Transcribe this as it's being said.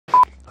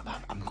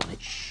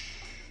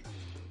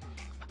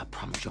I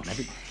promise you on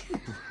everything.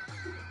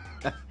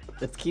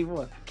 Let's keep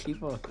on.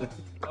 Keep on.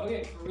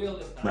 Okay, for real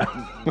this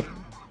time.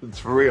 It's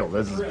for real.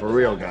 This is for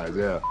real, guys.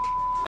 Yeah.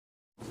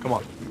 Come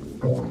on.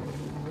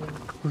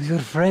 Who's your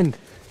friend?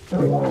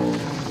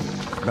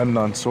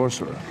 Memnon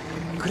Sorcerer.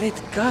 Great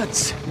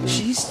gods.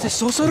 She's the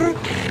sorcerer?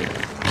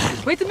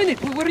 Wait a minute.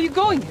 Where are you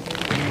going?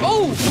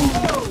 Oh!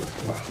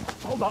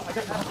 Hold on. I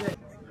got that.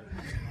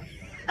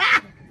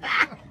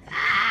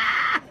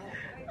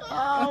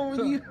 Oh,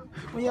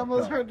 when you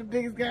almost hurt the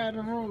biggest guy in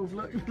the room.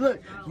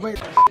 Look, wait.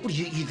 What do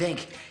you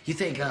think? You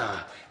think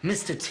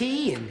Mr.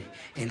 T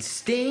and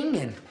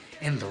Sting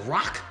and The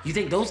Rock? You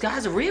think those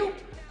guys are real?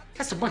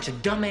 That's a bunch of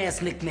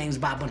dumbass nicknames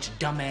by a bunch of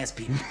dumbass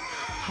people.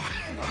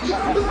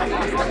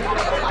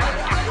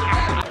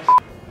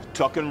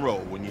 Tuck and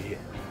roll when you hit.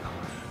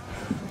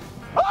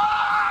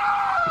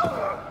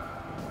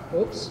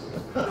 Oops.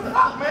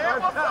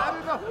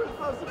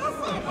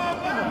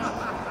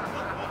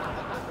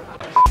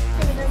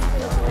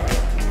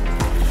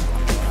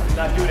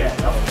 Not do that.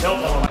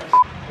 No.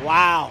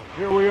 Wow.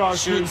 Here we are.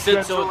 Shooting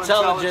Central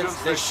Intelligence.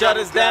 They shut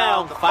us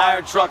down.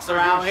 Fire trucks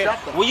around here.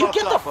 Will you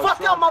get the fuck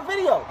out of my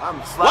video?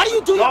 Why do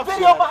you do your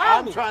video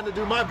behind me? I'm trying to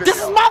do my video.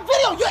 This is my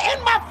video. You're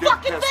in my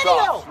fucking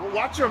video. Well,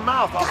 watch your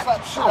mouth. I'll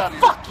slap shit out of you.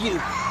 Fuck you.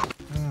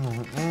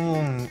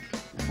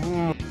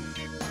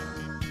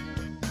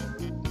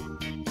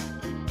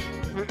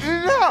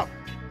 Yeah.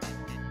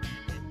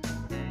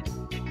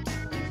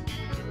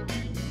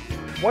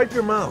 Wipe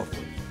your mouth.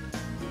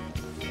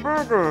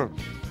 Burger,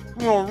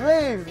 you know,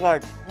 raised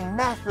like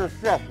Master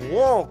Chef,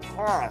 world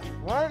class,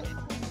 right?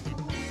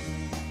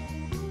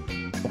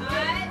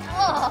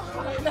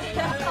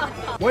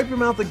 Wipe your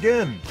mouth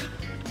again.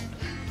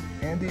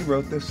 Andy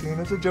wrote this scene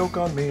as a joke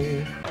on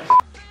me.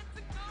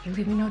 You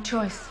leave me no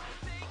choice.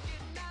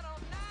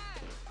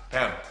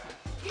 Pam.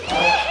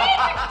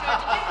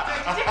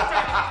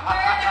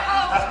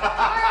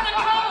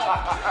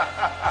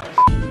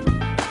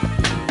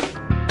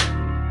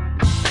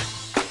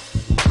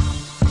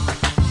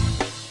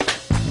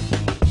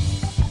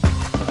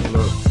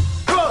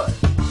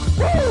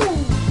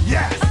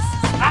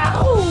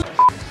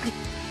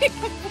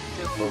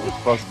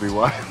 Supposed to be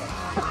what? I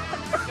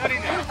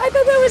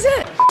thought that was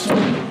it.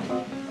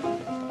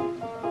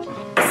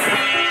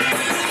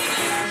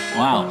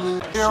 Wow.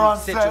 Here on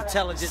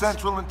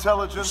Central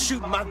Intelligence.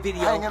 Shooting my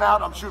video. Hanging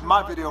out, I'm shooting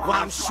my video. Well,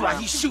 I'm sure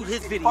he shoot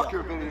his video. Fuck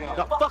your video.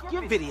 No, fuck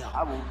your video.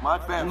 I will, my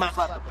fans will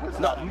slap the piss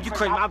out of No, you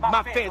crazy.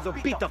 My fans will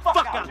beat the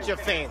fuck out your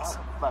fans.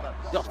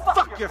 No,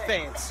 fuck your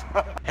fans.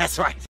 That's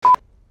right.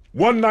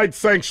 One night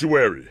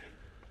sanctuary.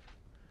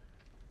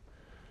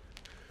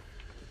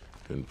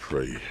 And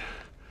pray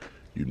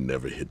you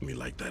never hit me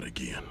like that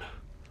again.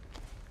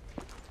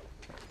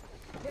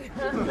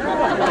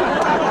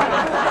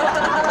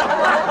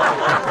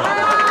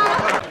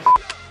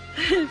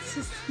 It's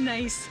just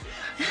nice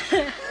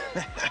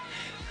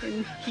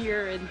in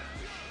here and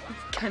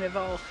kind of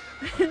all.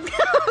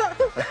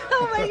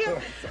 Oh my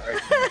god. Sorry.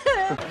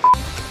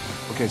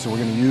 Okay, so we're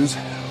gonna use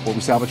what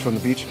we salvaged from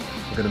the beach.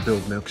 We're gonna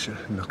build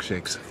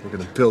milkshakes. We're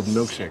gonna build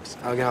milkshakes.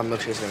 I'll get how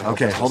milkshakes gonna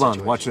Okay, hold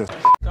on. Watch this.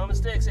 Common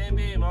sticks, A and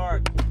B,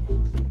 Mark.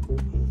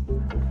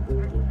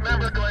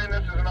 Remember, Dwayne,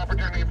 this is an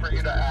opportunity for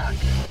you to act.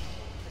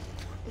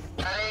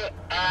 Ready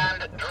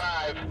and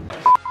drive.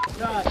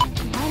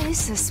 What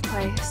is this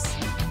place?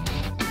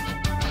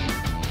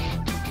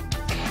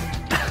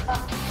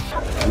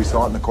 We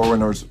saw it in the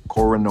coroner's we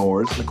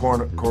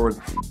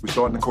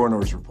saw it in the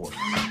coroner's report.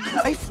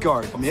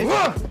 Lifeguard, Nick.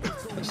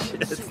 Shit,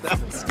 that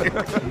was scary.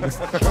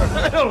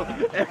 I don't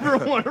ever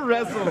want to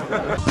wrestle.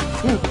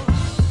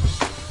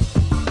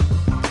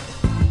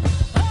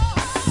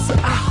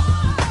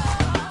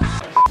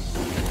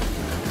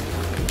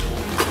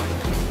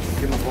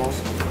 Give him the balls.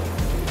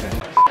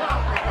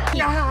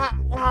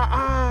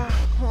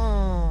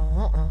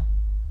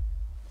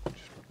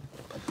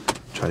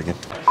 Try it again.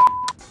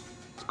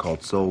 It's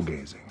called soul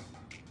gazing.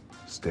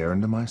 Stare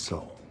into my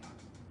soul,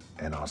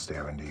 and I'll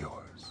stare into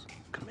yours.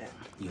 Come in.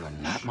 You are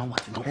not my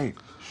wife. No. Hey.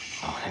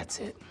 Oh, that's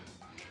it.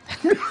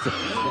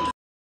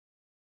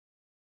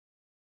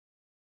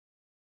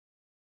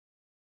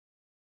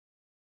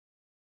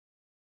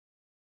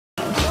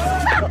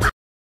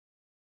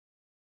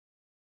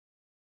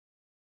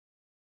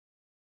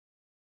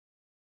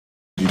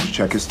 You should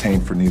check his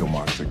taint for needle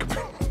marks.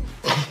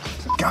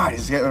 God,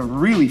 he's getting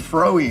really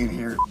froey in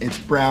here. It's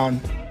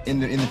brown in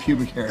the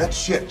pubic hair. That's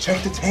shit.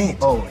 Check the taint.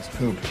 Oh, it's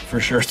poop. For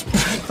sure it's poop.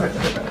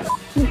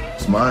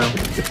 Smile.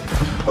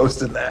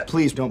 Posted that.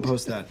 Please don't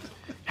post that.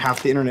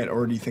 Half the internet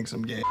already thinks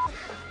I'm gay.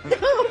 Come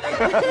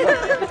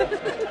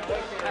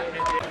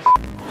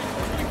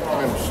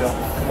on, Michelle.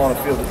 Come on and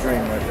feel the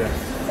dream right there.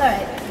 It's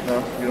alright.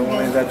 No? You don't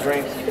want any of that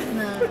drink?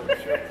 No.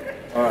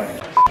 All right.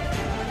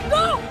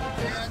 No!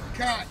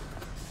 Cut.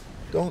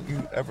 Don't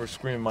you ever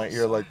scream in my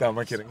ear like that.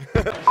 I'm kidding.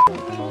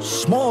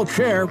 Small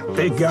chair,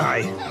 big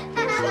guy.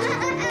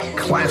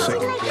 Classic.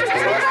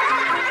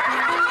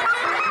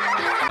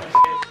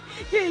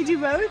 Can you do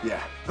both?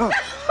 Yeah.